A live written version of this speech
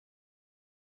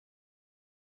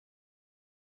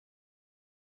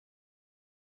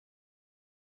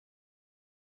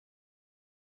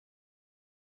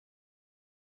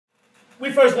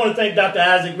we first want to thank Dr.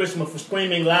 Isaac Richmond for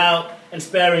screaming loud and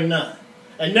sparing none.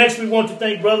 And next we want to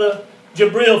thank Brother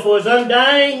Jabril for his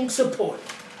undying support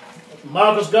of the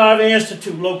Marcus Garvey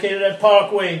Institute located at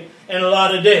Parkway in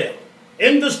Lauderdale.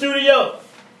 In the studio,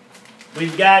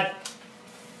 we've got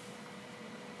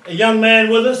a young man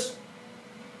with us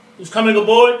who's coming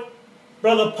aboard,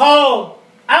 Brother Paul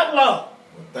Outlaw.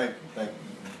 Well, thank you, thank you.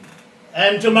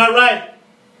 And to my right,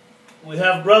 we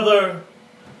have Brother,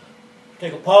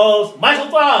 take a pause,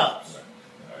 Micheal Tharps.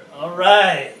 All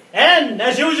right. And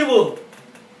as usual,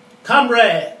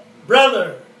 comrade,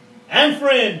 brother, and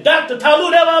friend, Dr.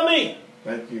 Talut El-Amin.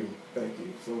 Thank you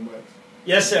so much.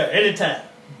 Yes, sir, anytime.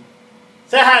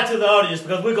 Say hi to the audience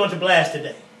because we're going to blast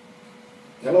today.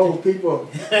 Hello, people.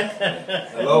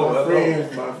 Hello, my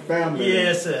friends, my family.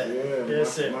 Yes, sir. Yeah,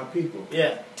 yes, sir. My people.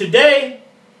 Yeah. Today,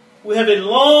 we have a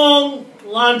long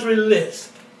laundry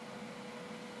list.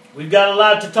 We've got a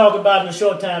lot to talk about in a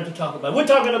short time to talk about. We're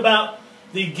talking about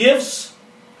the gifts,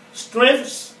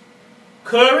 strengths,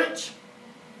 courage,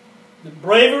 the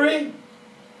bravery,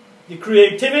 the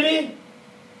creativity,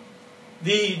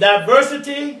 the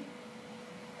diversity,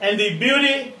 and the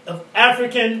beauty of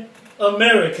African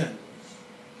Americans.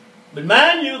 But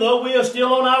mind you, though, we are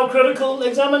still on our critical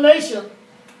examination.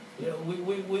 You know,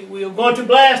 we are going to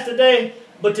blast today,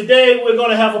 but today we're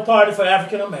going to have a party for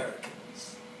African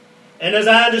Americans. And as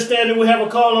I understand it, we have a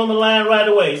call on the line right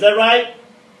away. Is that right?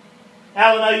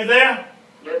 Alan, are you there?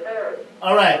 Yes, sir.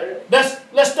 All right.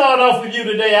 Let's start off with you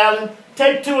today, Alan.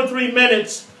 Take 2 or 3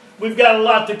 minutes. We've got a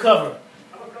lot to cover.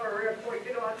 I'm going to cover real quick.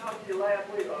 You know, I talked to you last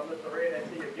week, Mr. Redd,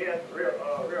 and to your guest real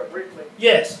briefly.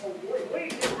 Yes. We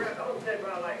don't say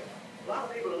about like a lot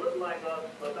of people look like us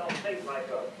but don't think like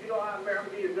us. You know, I'm going to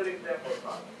give you a good example of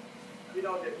something. You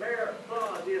know, the mayor's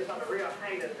son did something real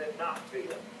heinous in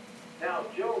Knoxville. Now,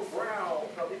 Joe Brown,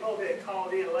 because he supposed to have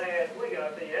called in last week, and I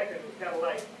think actually was kind of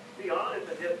like, be honest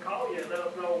and just call you and let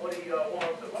us know what he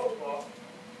wants to vote for.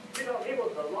 You know, he was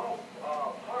the lost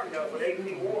partner with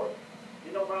 18 wards.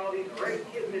 You know, about all these race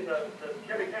kids in the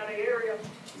Shelby County area.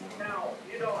 Now,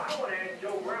 you know, I want to ask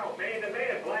Joe Brown, man to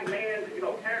man, black man, you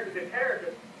know, character to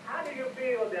character. How do you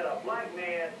feel that a black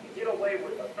man can get away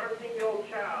with a 13-year-old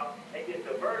child and get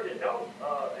diverted,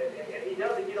 and he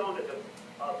doesn't get on the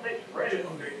sex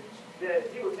registry that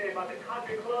he was saying about the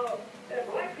country club?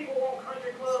 That black people want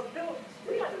country clubs too.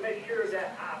 We have to make sure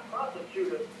that our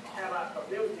prosecutors have our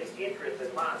community interests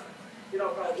in mind. You know,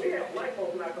 because we have black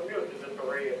folks in our community,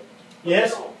 Mr. Redd.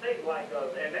 Yes. They don't think like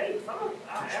us, and some of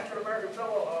our African-American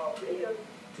fellow kids,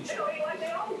 they don't even like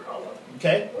their own color.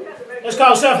 Okay. We have to make It's sure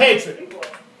called that self-hatred. people,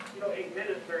 you know,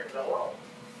 administering the law.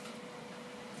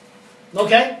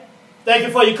 Okay. Thank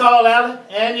you for your call, Alan,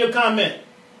 and your comment.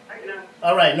 Thank you, now.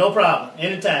 All right, no problem.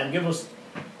 Anytime. Give us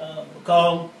a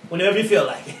call whenever you feel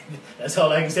like it. That's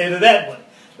all I can say to that one.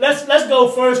 Let's go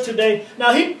first today.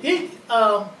 Now, he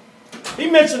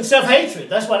mentioned self-hatred.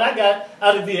 That's what I got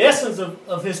out of the essence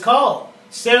of his call.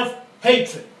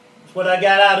 Self-hatred. That's what I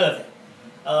got out of it.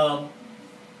 Of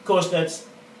course, that's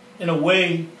in a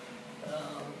way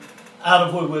out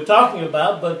of what we're talking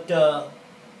about, but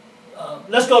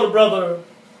let's go to Brother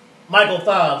Micheal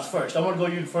Tharps first. I want to go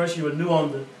to you first. You were new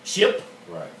on the ship.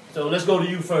 Right. So let's go to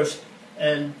you first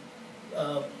and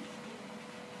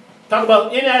talk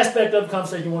about any aspect of the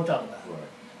conversation you want to talk about.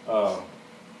 Right.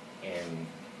 And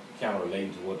kind of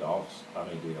relating to what the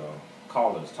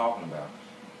caller is talking about,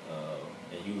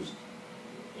 and you was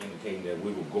indicating that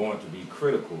we were going to be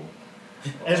critical.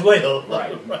 As well.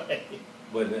 Right. Right.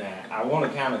 But I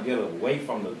want to kind of get away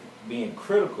from being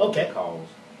critical of the cause,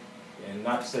 and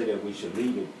not to say that we should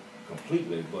leave it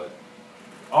completely, but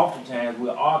oftentimes we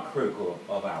are critical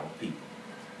of our people.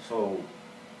 So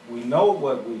we know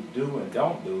what we do and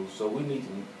don't do, so we need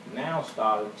to now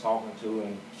start talking to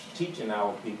and teaching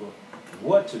our people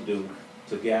what to do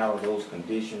to get out of those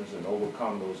conditions and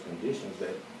overcome those conditions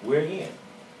that we're in.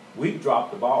 We've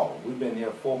dropped the ball. We've been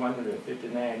here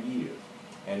 459 years,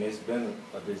 and it's been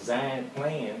a designed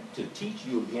plan to teach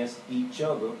you against each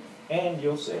other and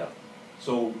yourself.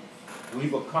 So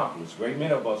we've accomplished, great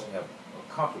many of us have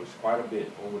accomplished quite a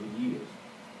bit over the years.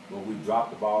 But we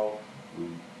dropped the ball, we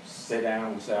sit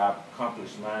down, we say, I've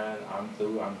accomplished mine, I'm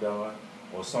through, I'm done,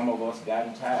 or some of us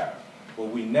gotten tired. But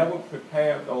we never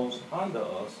prepared those under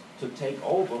us to take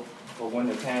over for when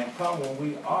the time comes when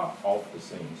we are off the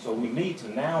scene. So we need to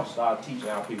now start teaching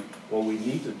our people what we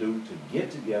need to do to get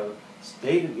together,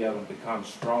 stay together, and become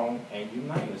strong and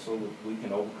united so that we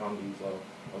can overcome these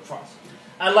atrocities.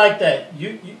 I like that.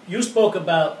 You spoke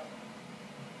about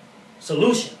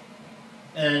solution.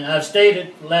 And I've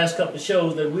stated the last couple of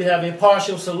shows that we have a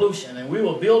partial solution, and we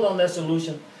will build on that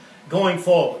solution going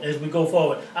forward, as we go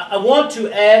forward. I want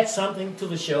to add something to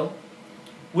the show.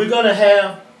 We're going to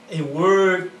have a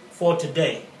word for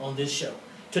today on this show.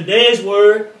 Today's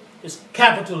word is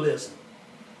capitalism.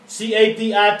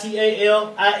 C-A-P-I-T-A-L-I-S-M.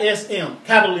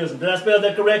 Capitalism. Did I spell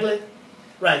that correctly?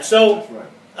 Right. So, That's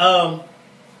right.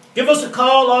 Give us a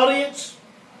call, audience,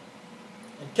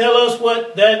 and tell us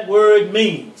what that word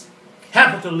means.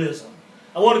 Capitalism.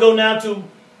 I want to go now to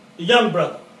the young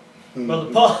brother,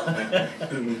 Brother Paul,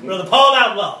 Brother Paul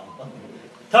Outlaw.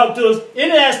 Talk to us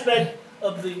any aspect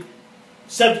of the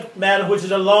subject matter, which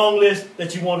is a long list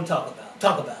that you want to talk about.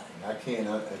 Talk about it. I can't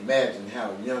imagine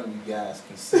how young you guys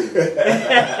consider.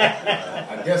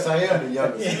 I guess I am the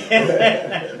youngest.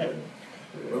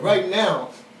 But right now,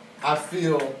 I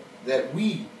feel that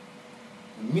me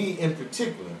in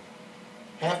particular,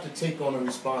 have to take on the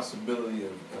responsibility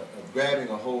of grabbing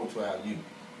a hold to our youth.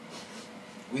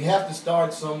 We have to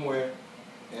start somewhere,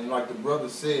 and like the brother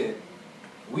said,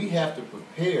 we have to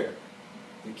prepare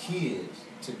the kids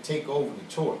to take over the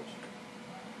torch.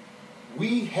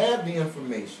 We have the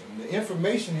information. The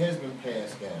information has been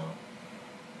passed down.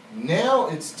 Now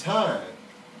it's time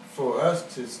for us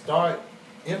to start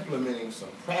implementing some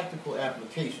practical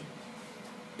applications.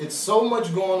 It's so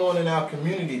much going on in our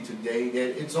community today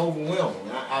that it's overwhelming.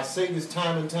 I say this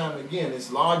time and time again, it's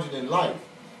larger than life.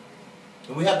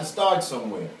 And we have to start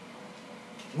somewhere.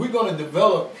 We're going to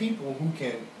develop people who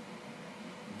can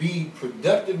be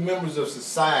productive members of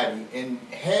society and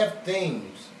have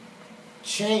things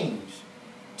change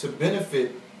to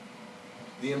benefit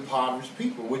the impoverished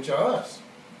people, which are us.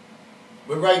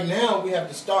 But right now, we have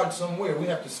to start somewhere. We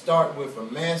have to start with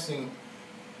amassing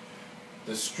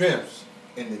the strengths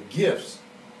and the gifts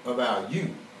of our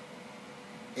youth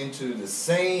into the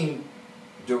same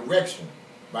direction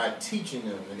by teaching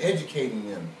them and educating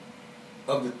them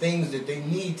of the things that they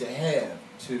need to have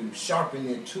to sharpen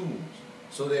their tools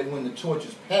so that when the torch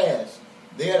is passed,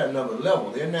 they're at another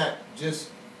level. They're not just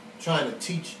trying to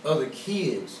teach other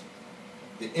kids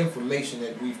the information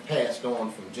that we've passed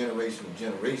on from generation to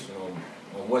generation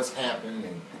on what's happened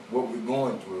and what we're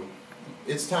going through.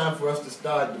 It's time for us to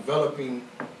start developing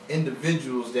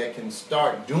individuals that can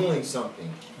start doing something.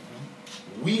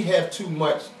 We have too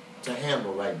much to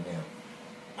handle right now.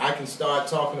 I can start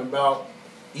talking about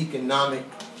economic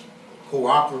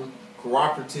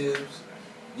cooperatives.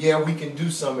 Yeah, we can do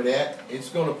some of that. It's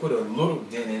going to put a little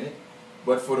dent in it.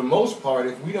 But for the most part,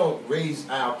 if we don't raise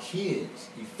our kids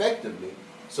effectively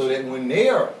so that when they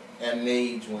are at an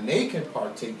age when they can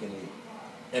partake in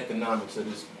the economics of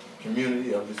this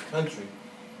community, of this country,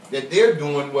 that they're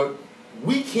doing what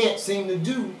we can't seem to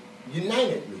do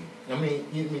unitedly. I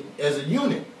mean, as a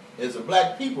unit, as a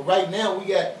black people, right now we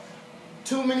got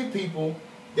too many people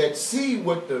that see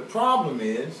what the problem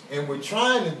is and we're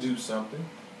trying to do something,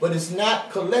 but it's not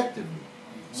collectively.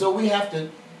 So we have to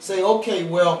say, okay,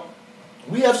 well,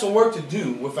 we have some work to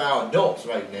do with our adults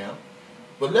right now,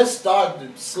 but let's start the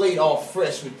slate off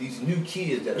fresh with these new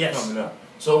kids that are coming up.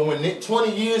 So when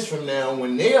 20 years from now,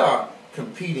 when they are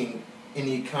competing in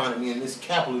the economy, in this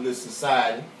capitalist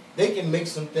society, they can make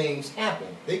some things happen.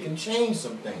 They can change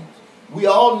some things. We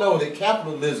all know that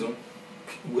capitalism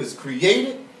was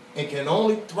created and can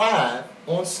only thrive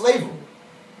on slavery.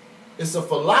 It's a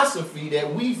philosophy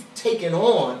that we've taken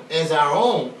on as our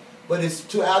own, but it's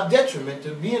to our detriment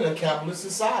to be in a capitalist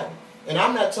society. And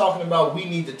I'm not talking about we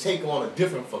need to take on a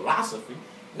different philosophy.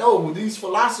 No, these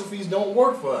philosophies don't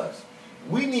work for us.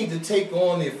 We need to take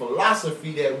on the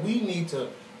philosophy that we need to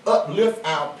uplift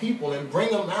our people and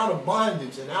bring them out of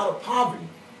bondage and out of poverty.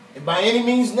 And by any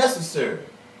means necessary,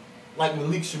 like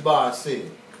Malik Shabazz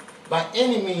said, by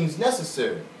any means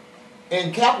necessary.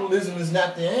 And capitalism is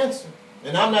not the answer.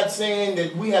 And I'm not saying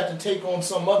that we have to take on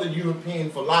some other European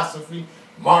philosophy,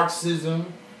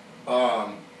 Marxism,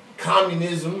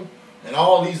 communism, and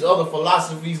all these other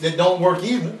philosophies that don't work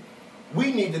either.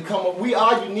 We need to come up, we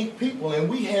are unique people, and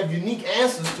we have unique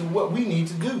answers to what we need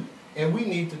to do. And we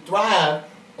need to thrive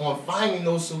on finding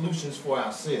those solutions for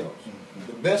ourselves.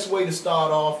 The best way to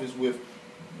start off is with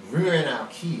rearing our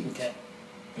kids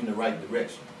in the right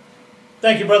direction.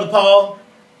 Thank you, Brother Paul.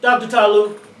 Dr.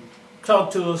 Talut,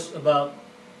 talk to us about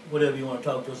whatever you want to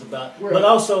talk to us about, but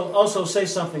also say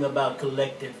something about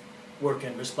collective work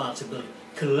and responsibility,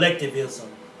 collectivism,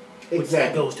 which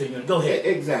goes to you. Go ahead.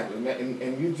 Exactly,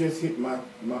 and you just hit my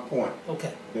point.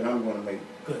 Okay. That I'm going to make.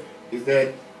 Good. Is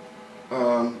that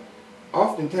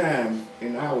oftentimes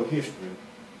in our history,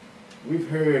 we've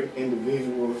heard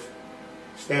individuals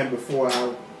stand before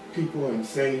our people and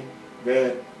say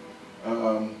that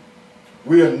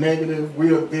we are negative,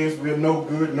 we are this, we are no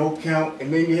good, no count,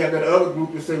 and then you have that other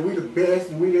group that say we the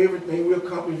best and we everything, we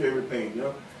accomplish everything, you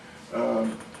know.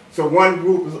 So one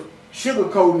group is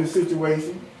sugarcoating the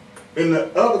situation, and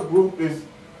the other group is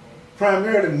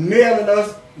primarily nailing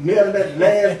that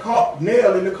last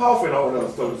nail in the coffin on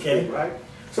us, so to speak, right?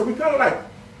 So we kind of like,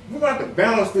 we're going to have to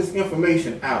balance this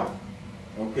information out,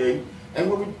 okay? And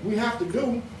what we have to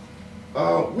do,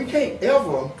 we can't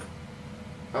ever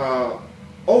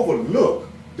overlook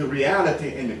the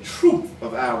reality and the truth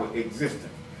of our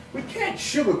existence. We can't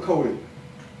sugarcoat it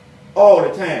all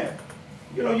the time.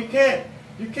 You know, you can't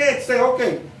say,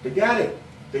 okay, the guy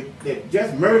that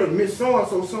just murdered Miss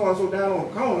so-and-so down on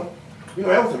the corner, you know,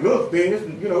 that was a little thing. It's,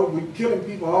 you know, we're killing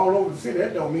people all over the city.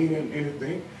 That don't mean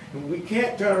anything. And we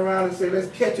can't turn around and say, let's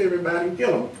catch everybody and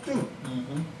kill them, too.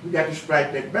 We got to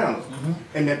strike that balance.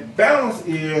 And that balance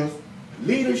is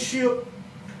leadership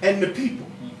and the people.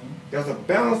 There's a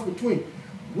balance between.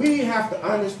 We have to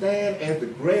understand, as the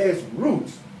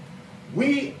grassroots,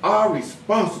 we are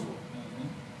responsible.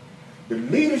 The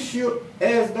leadership,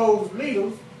 as those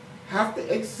leaders, have to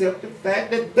accept the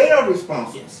fact that they are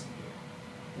responsible. Yes.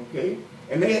 Okay?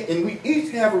 And we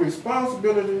each have a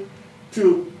responsibility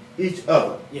to each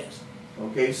other. Yes.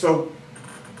 Okay? So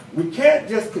we can't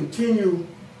just continue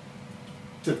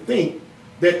to think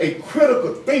that a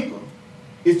critical thinker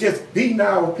is just beating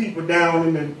our people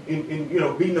down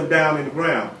beating them down in the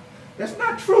ground. That's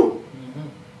not true.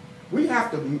 We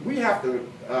have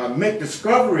to make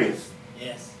discoveries,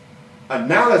 yes,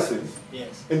 analysis,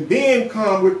 yes, and then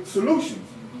come with solutions.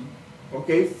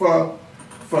 Okay, for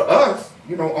us,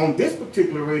 you know, on this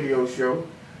particular radio show,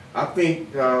 I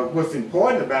think what's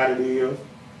important about it is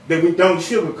that we don't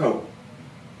sugarcoat.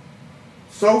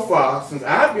 So far, since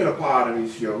I've been a part of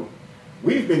this show,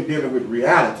 we've been dealing with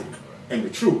reality and the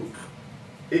truth.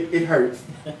 It hurts.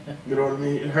 You know what I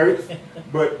mean? It hurts,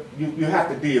 but you have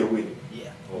to deal with it.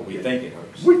 Yeah. Well, we think it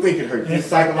hurts. We think it hurts. It's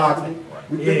psychological.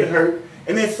 We think it hurts.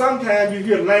 And then sometimes you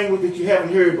hear language that you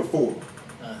haven't heard before.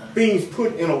 Things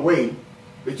put in a way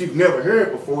that you've never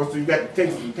heard before, so you got to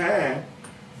take some time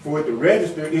for it to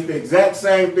register. It's the exact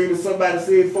same thing that somebody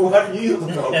said 400 years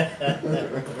ago.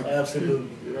 Absolutely.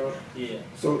 You know? Yeah.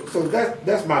 So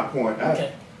that's my point.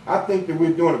 Okay. I think that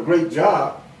we're doing a great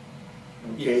job.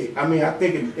 Okay. Yes. I mean, I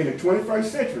think in the 21st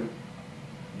century,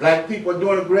 black people are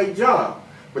doing a great job.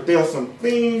 But there are some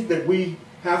things that we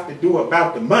have to do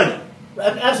about the money.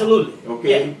 Absolutely. Okay.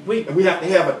 Yeah, and we have to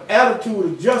have an attitude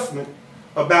adjustment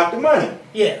about the money.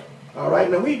 Yeah. All right.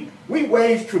 Now we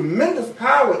wage tremendous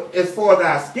power as far as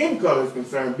our skin color is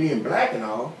concerned, being black and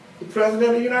all. The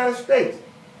President of the United States,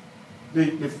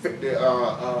 the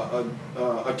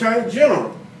Attorney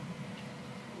General,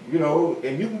 you know,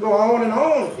 and you can go on and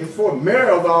on. It's for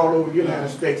mayors all over the United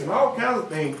States and all kinds of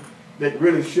things that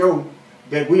really show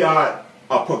that we are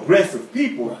a progressive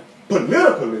people.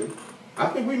 Politically, I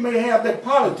think we may have that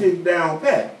politics down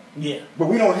pat. Yeah. But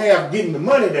we don't have getting the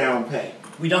money down pat.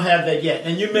 We don't have that yet.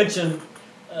 And you mentioned,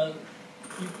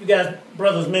 you guys,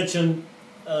 brothers, mentioned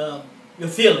your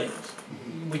feelings.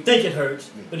 We think it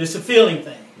hurts, but it's a feeling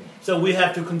thing. So we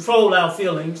have to control our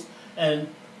feelings and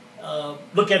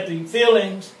look at the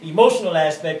feelings, the emotional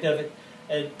aspect of it,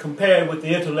 and compare it with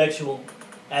the intellectual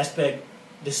aspect,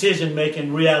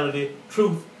 decision-making, reality,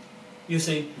 truth, you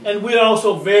see. And we're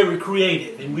also very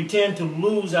creative, and we tend to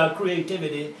lose our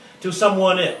creativity to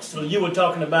someone else. So you were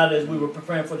talking about, as we were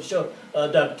preparing for the show,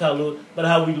 Dr. Talut, but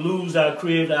how we lose our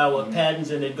patents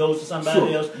and it goes to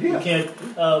somebody else. Yeah. We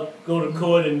can't go to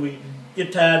court and we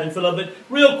get tired and fill up. But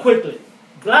real quickly,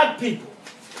 black people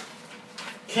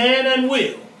can and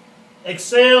will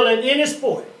excel at any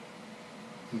sport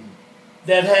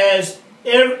that has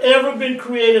ever been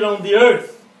created on the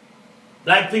earth.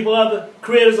 Black people are the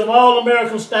creators of all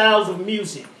American styles of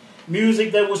music.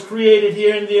 Music that was created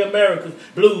here in the Americas.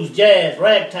 Blues, jazz,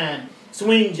 ragtime,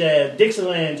 swing jazz,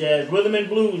 Dixieland jazz, rhythm and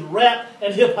blues, rap,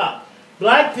 and hip-hop.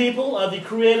 Black people are the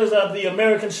creators of the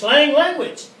American slang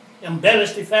language,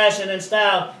 embellished the fashion and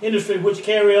style industry, which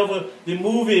carry over the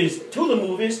movies to the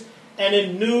movies, and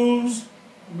in news,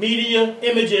 media,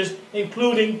 images,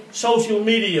 including social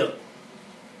media.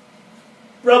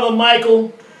 Brother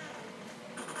Micheal,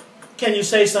 can you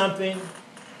say something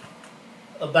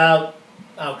about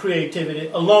our creativity,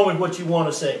 along with what you want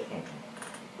to say?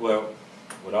 Well,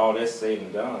 with all that said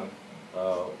and done,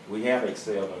 we have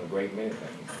excelled in a great many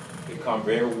things. Become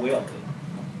very wealthy.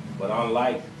 But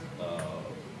unlike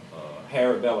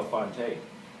Harry Belafonte,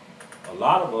 a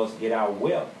lot of us get our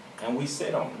wealth and we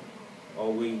sit on it,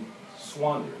 or we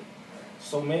squander it.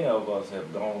 So many of us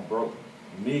have gone broke.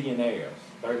 Millionaires,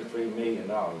 $33 million,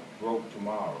 broke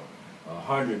tomorrow.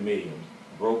 100 million,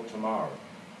 broke tomorrow.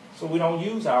 So we don't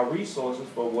use our resources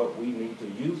for what we need to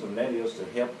use them, that is to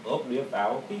help uplift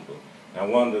our people.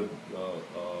 And one of the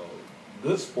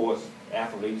good sports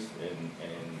athletes and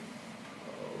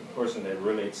person that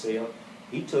really excelled,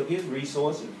 he took his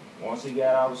resources once he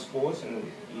got out of sports, and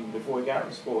even before he got out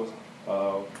of sports,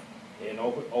 and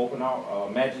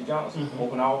opened Magic Johnson,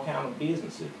 opened all kind of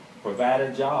businesses,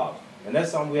 provided jobs. And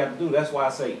that's something we have to do. That's why I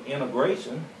say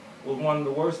integration was one of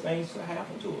the worst things to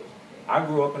happen to us. I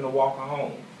grew up in the Walker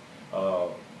home.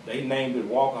 They named it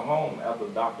Walker Home after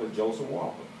Dr. Joseph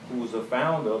Walker, who was the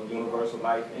founder of Universal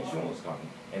Life Insurance Company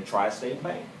and Tri-State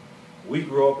Bank. We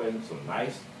grew up in some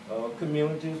nice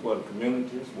communities where the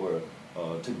communities were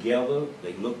together.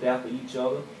 They looked after each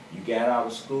other. You got out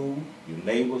of school, your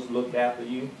neighbors looked after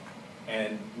you,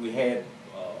 and we had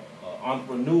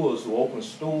entrepreneurs who opened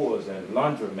stores and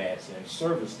laundromats and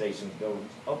service stations that was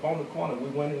up on the corner we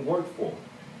went and worked for.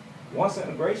 Once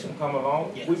integration come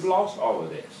along, yes, we've lost all of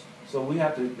this. So we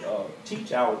have to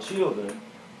teach our children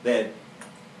that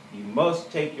you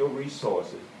must take your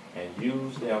resources and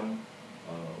use them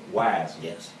wisely.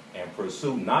 Yes. And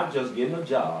pursue not just getting a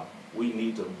job. We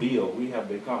need to build. We have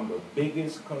become the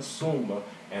biggest consumer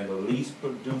and the least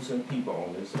producing people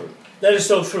on this earth. That is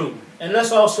so true. And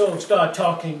let's also start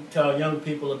talking to our young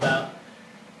people about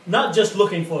not just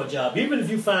looking for a job. Even if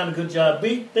you find a good job,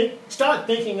 start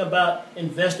thinking about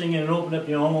investing in and opening up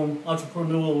your own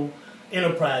entrepreneurial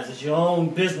enterprises, your own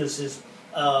businesses,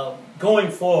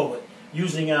 going forward,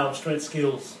 using our strength,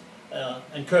 skills,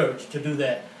 and courage to do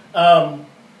that.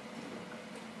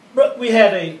 We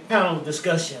had a panel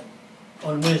discussion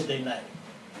on Wednesday night,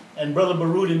 and Brother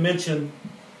Baruti mentioned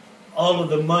all of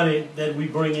the money that we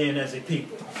bring in as a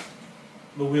people,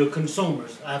 but we're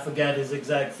consumers. I forgot his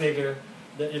exact figure,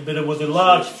 but it was a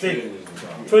large figure,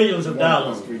 trillions of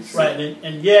dollars, right?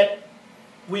 And yet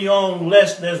we own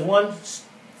less. There's one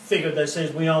figure that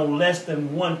says we own less than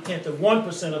 1/10 of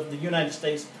 1% of the United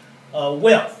States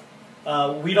wealth.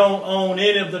 We don't own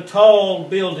any of the tall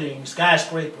buildings,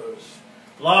 skyscrapers,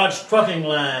 large trucking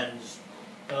lines,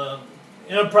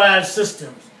 enterprise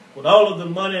systems, with all of the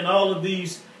money and all of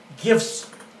these gifts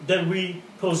that we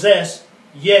possess,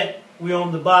 yet we're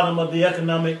on the bottom of the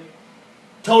economic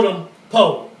totem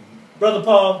pole. Brother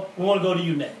Paul, we want to go to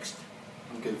you next.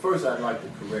 Okay, first I'd like to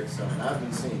correct something. I've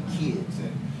been saying kids,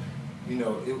 and you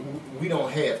know, we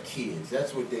don't have kids.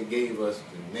 That's what they gave us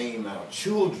to name our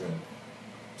children,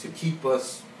 to keep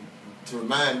us, to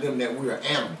remind them that we're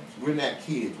animals. We're not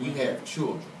kids. We have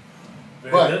children.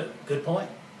 Very good. Good point.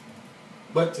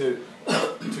 But to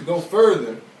go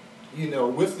further, you know,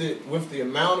 with the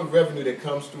amount of revenue that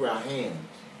comes through our hands,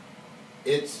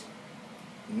 it's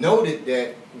noted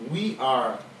that we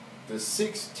are the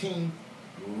 16th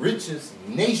richest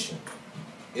nation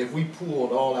if we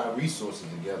pulled all our resources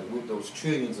together with those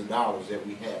trillions of dollars that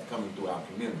we have coming through our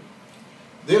community.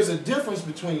 There's a difference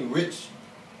between rich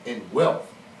and wealth.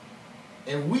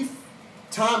 And we,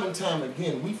 time and time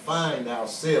again, we find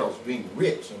ourselves being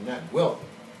rich and not wealthy.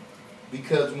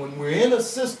 Because when we're in a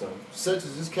system, such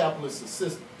as this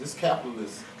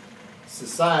capitalist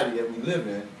society that we live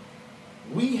in,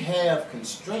 we have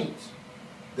constraints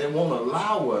that won't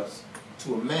allow us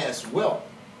to amass wealth.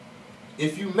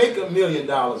 If you make $1 million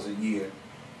a year,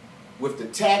 with the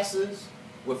taxes,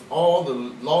 with all the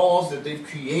laws that they've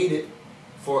created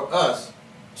for us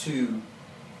to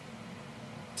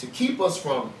keep us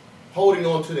from holding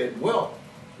on to that wealth,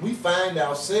 we find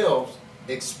ourselves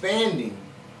expanding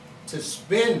to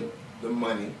spend the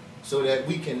money so that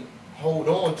we can hold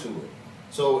on to it.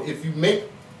 So if you make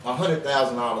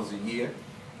 $100,000 a year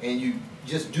and you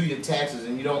just do your taxes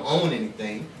and you don't own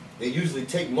anything, they usually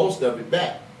take most of it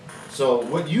back. So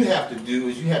what you have to do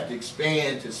is you have to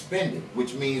expand to spend it,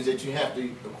 which means that you have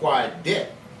to acquire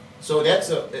debt. So it's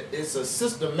a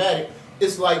systematic,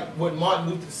 it's like what Martin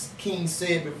Luther King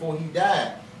said before he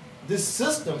died. This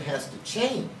system has to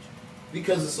change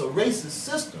because it's a racist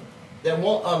system that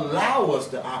won't allow us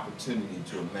the opportunity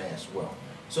to amass wealth.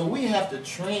 So we have to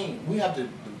train, we have to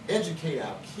educate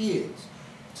our kids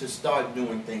to start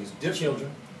doing things differently.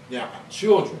 Children. Yeah,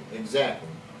 children, exactly.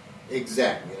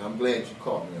 Exactly, and I'm glad you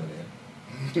caught me on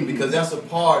that. Because that's a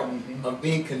part of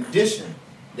being conditioned,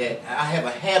 that I have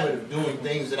a habit of doing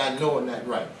things that I know are not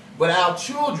right. But our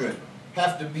children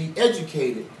have to be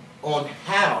educated on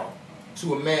how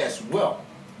to amass wealth.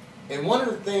 And one of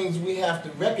the things we have to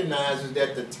recognize is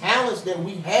that the talents that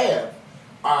we have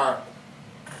are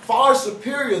far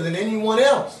superior than anyone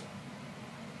else.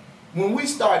 When we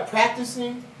start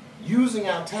practicing using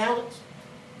our talents,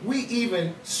 we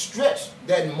even stretch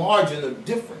that margin of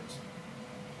difference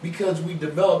because we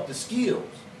develop the skills.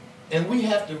 And we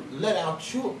have to let our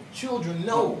children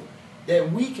know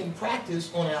that we can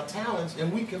practice on our talents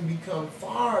and we can become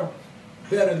far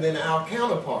better than our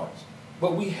counterparts.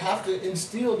 But we have to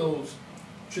instill those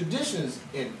traditions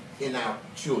in our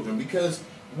children, because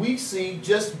we see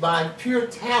just by pure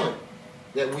talent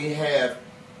that we have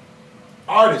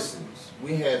artisans,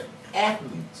 we have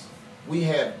athletes, we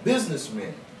have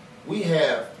businessmen, we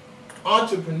have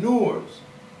entrepreneurs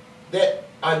that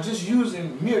are just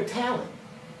using mere talent.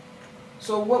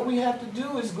 So what we have to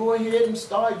do is go ahead and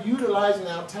start utilizing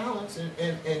our talents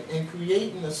and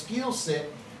creating a skill set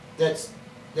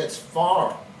that's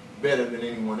far better than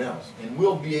anyone else. And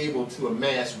we'll be able to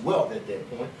amass wealth at that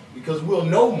point because we'll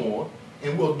know more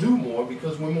and we'll do more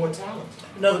because we're more talented.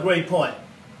 Another great point.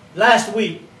 Last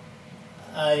week,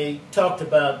 I talked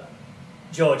about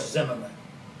George Zimmerman.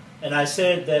 And I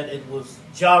said that it was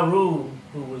Ja Rule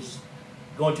who was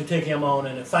going to take him on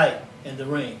in a fight in the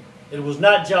ring. It was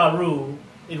not Ja Rule,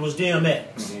 it was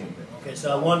DMX. Okay,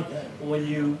 so when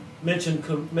you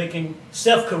mentioned making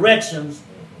self-corrections,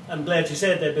 I'm glad you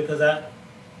said that because I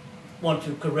want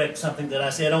to correct something that I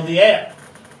said on the air.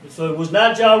 So it was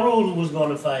not Ja Rule who was going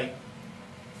to fight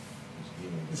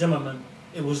Zimmerman.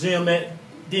 It was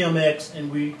DMX,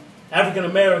 and we African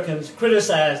Americans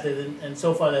criticized it, and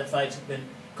so far that fight's been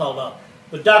called off.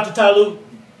 But Dr. Talut,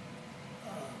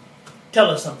 tell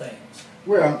us some things.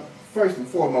 Well, first and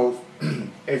foremost,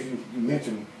 as you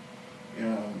mentioned,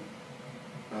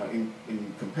 in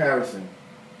comparison,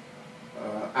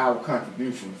 our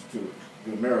contributions to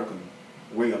the American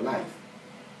way of life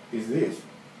is this,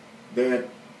 that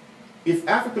if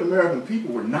African American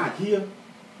people were not here,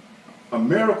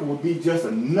 America would be just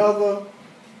another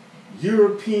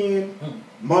European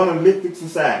monolithic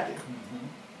society.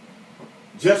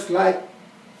 Just like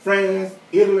France,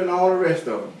 Italy, and all the rest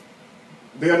of them.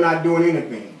 They're not doing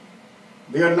anything.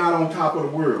 They're not on top of the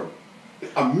world.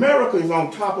 America is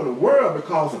on top of the world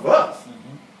because of us.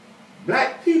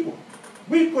 Black people.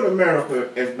 We put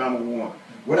America as number one.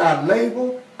 With our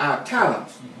label, our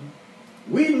talents.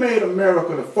 We made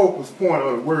America the focus point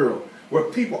of the world, where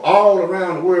people all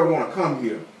around the world want to come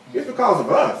here. It's because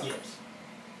of us. Yes.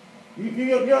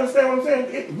 You understand what I'm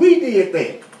saying? We did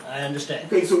that. I understand.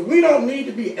 Okay, so we don't need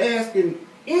to be asking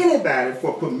anybody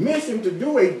for permission to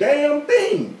do a damn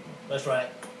thing. That's right.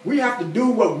 We have to do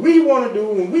what we want to do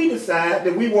when we decide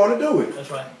that we want to do it. That's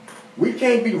right. We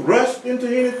can't be rushed into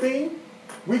anything.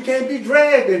 We can't be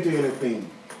dragged into anything.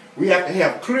 We have to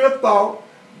have clear thought,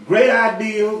 great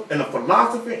ideas, and a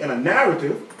philosophy and a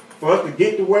narrative for us to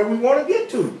get to where we want to get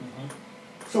to.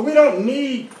 So we don't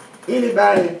need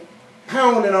anybody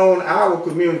pounding on our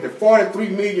community. 43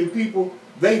 million people,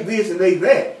 they this and they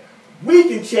that. We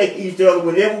can check each other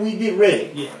whenever we get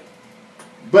ready. Yeah.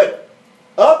 But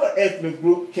other ethnic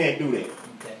groups can't do that.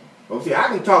 Okay. Well, see, I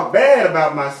can talk bad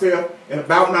about myself and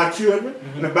about my children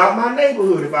and about my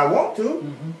neighborhood if I want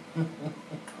to.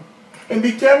 And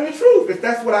be telling the truth if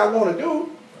that's what I want to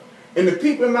do. And the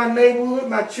people in my neighborhood,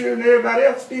 my children, everybody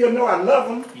else still know I love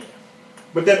them. Yeah.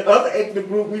 But that other ethnic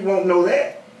group, we won't know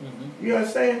that. You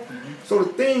understand? So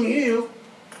the thing is,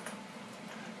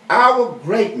 our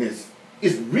greatness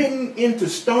is written into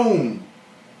stone.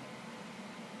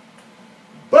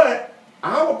 But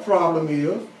our problem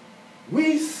is,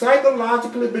 we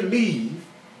psychologically believe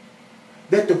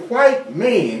that the white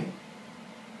man,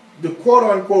 the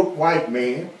quote-unquote white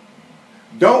man,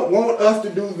 don't want us to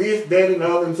do this, that, and the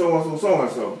other, and so on, so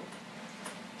and so.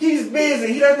 He's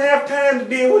busy. He doesn't have time to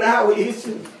deal with our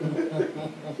issues.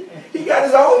 He got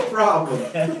his own problems.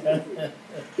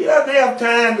 He doesn't have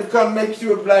time to come make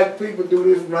sure black people do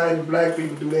this right and black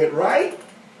people do that right.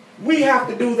 We have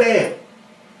to do that.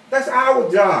 That's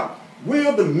our job.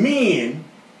 We're the men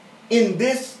in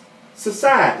this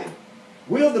society.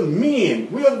 We're the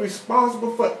men. We're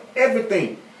responsible for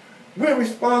everything. We're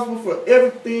responsible for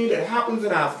everything that happens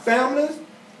in our families,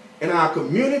 in our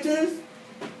communities,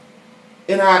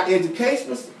 in our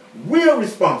education. We're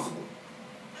responsible.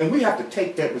 And we have to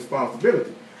take that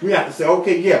responsibility. We have to say,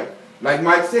 okay, yeah, like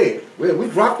Mike said, well, we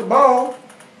dropped the ball,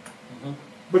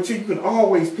 but you can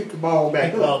always pick the ball back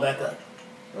up. Pick the ball back up.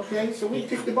 Okay, so we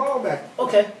pick the ball back up.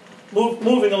 Okay,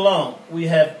 moving along. We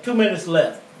have 2 minutes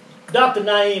left. Dr.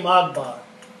 Naeem Akbar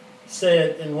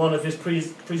said in one of his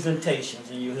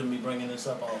presentations, and you hear me bringing this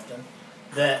up often,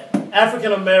 that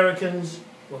African Americans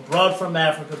were brought from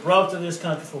Africa, brought to this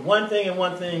country for one thing and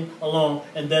one thing alone,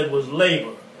 and that was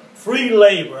labor. Free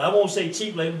labor. I won't say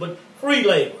cheap labor, but free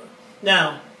labor.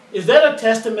 Now, is that a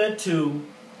testament to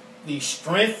the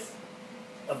strength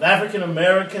of African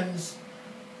Americans,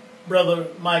 Brother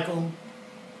Michael?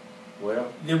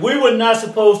 Well, That we were not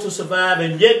supposed to survive,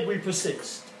 and yet we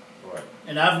persist. right.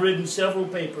 And I've written several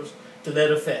papers to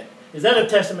that effect. Is that a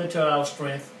testament to our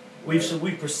strength? We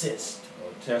persist.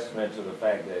 A testament to the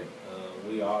fact that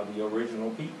we are the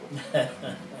original people.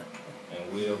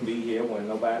 and we'll be here when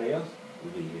nobody else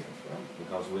will be here,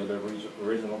 because we're the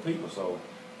original people. So,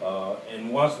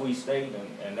 and once we stayed,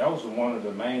 and that was one of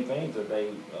the main things that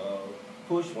they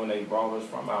pushed when they brought us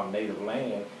from our native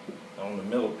land on the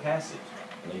Middle Passage,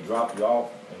 and they dropped you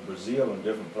off in Brazil and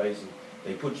different places.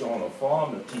 They put you on a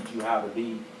farm to teach you how to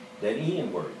be that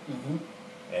N word.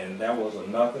 And that was a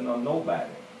nothing or nobody,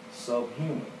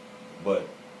 subhuman. But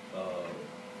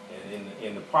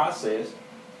in the process,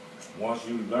 once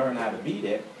you learn how to be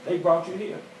that, they brought you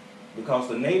here. Because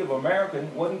the Native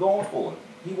American wasn't going for it.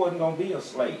 He wasn't going to be a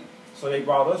slave. So they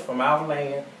brought us from our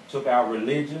land, took our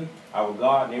religion, our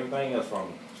God, and everything else from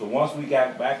them. So once we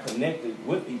got back connected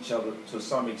with each other to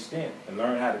some extent and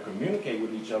learned how to communicate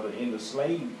with each other in the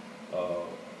slave,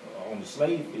 on the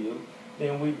slave field,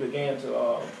 then we began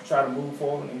to try to move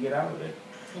forward and get out of there.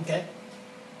 Okay.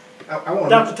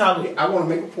 Dr. Talut, I want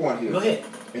to make a point here. Go ahead.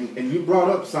 And you brought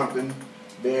up something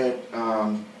that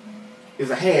is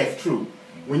a half-truth.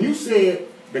 When you said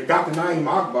that Dr. Naim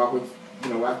Akbar, which,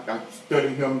 you know, I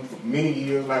studied him for many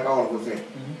years, like all of us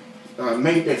have,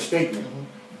 made that statement.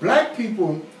 Black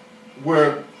people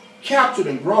were captured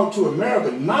and brought to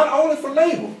America not only for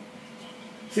labor.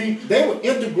 See, they were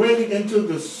integrated into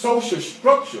the social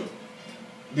structure,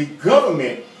 the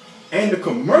government, and the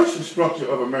commercial structure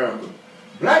of America.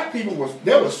 Black people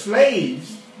there were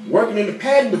slaves working in the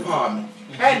patent department,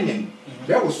 patenting.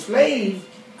 There were slaves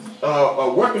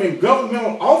working in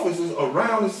governmental offices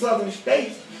around the southern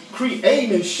states,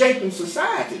 creating and shaping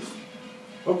societies.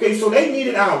 Okay, so they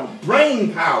needed our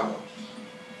brain power.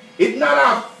 It's not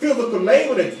our physical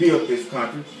labor that built this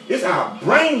country. It's our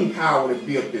brain power that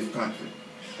built this country.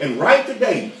 And right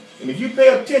today, and if you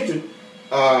pay attention,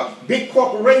 big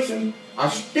corporations are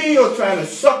still trying to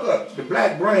suck up the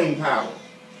black brain power.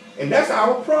 And that's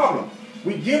our problem.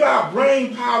 We give our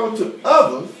brain power to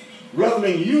others rather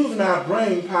than using our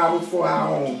brain powers for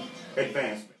our own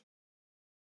advancement.